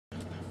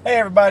Hey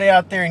everybody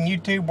out there in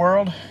YouTube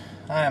world,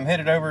 I am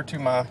headed over to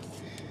my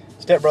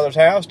stepbrother's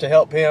house to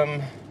help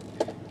him,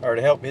 or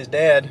to help his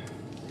dad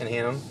and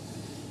him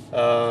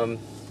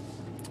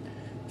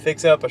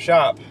fix up a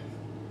shop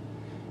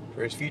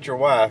for his future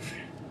wife.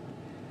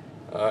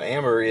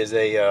 Amber is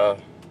a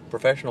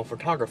professional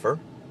photographer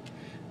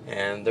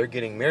and they're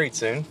getting married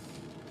soon.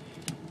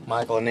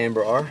 Michael and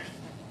Amber are,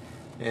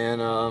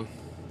 and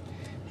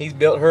he's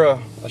built her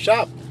a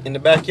shop in the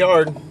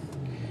backyard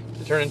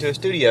to turn into a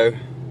studio.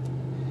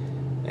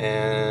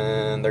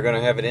 And they're going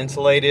to have it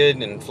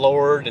insulated and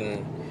floored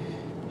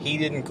and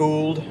heated and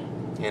cooled,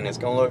 and it's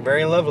going to look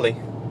very lovely.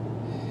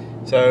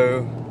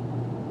 So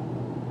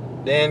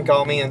Dan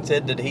called me and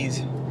said that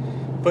he's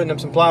putting up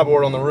some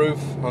plyboard on the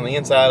roof, on the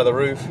inside of the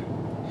roof.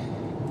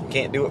 He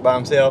can't do it by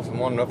himself and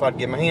wanted to know if I'd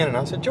give him a hand, and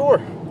I said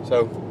sure.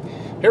 So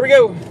here we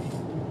go.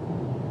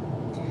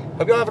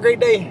 Hope y'all have a great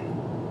day.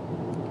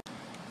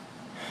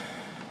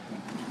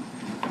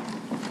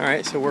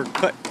 Alright, so we're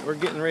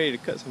getting ready to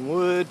cut some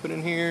wood, put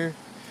in here,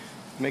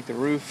 make the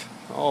roof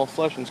all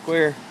flush and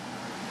square.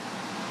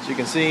 As you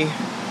can see,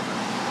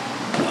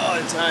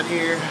 inside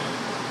here,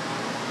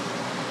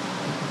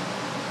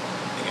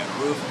 they got a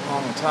roof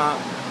on the top,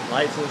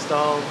 lights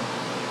installed.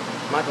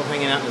 Michael's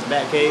hanging out in his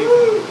bat cave.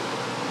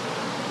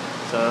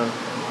 So,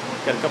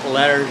 got a couple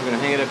ladders, we're going to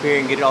hang it up here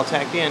and get it all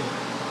tacked in.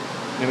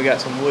 And then we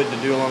got some wood to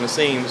do along the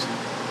seams,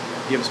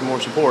 give it some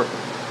more support.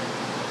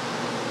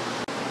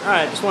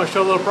 Alright, just want to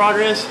show a little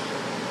progress.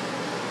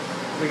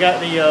 We got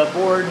the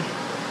board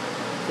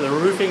for the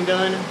roofing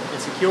done and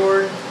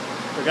secured.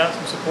 We got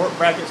some support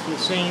brackets for the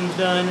seams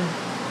done.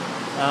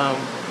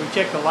 We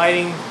checked the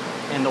lighting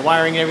and the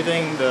wiring and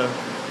everything. We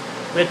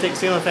had to take the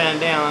ceiling fan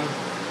down,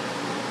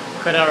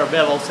 cut out our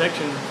bevel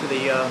section for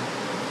the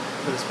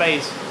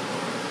space,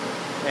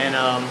 and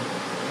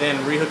then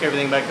rehook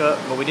everything back up.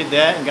 But we did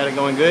that and got it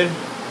going good.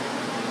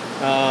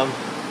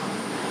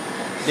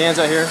 Dan's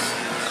out here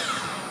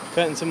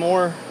cutting some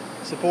more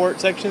support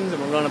sections,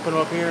 and we're going to put them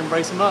up here and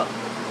brace them up.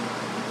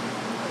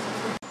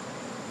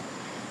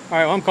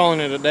 Alright, well, I'm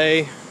calling it a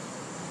day.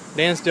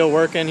 Dan's still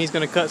working. He's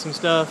going to cut some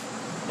stuff.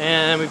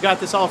 And we've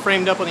got this all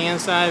framed up on the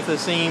inside for the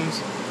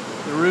seams.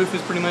 The roof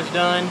is pretty much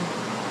done.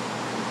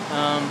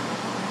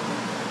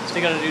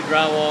 Still got to do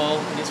drywall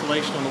and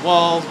insulation on the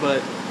walls, but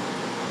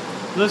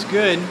it looks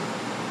good.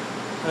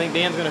 I think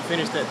Dan's going to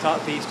finish that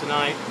top piece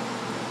tonight.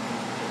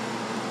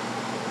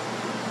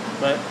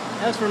 But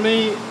as for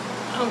me,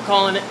 I'm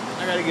calling it.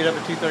 I got to get up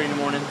at 2:30 in the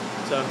morning.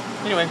 So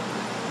anyway,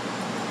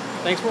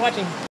 thanks for watching.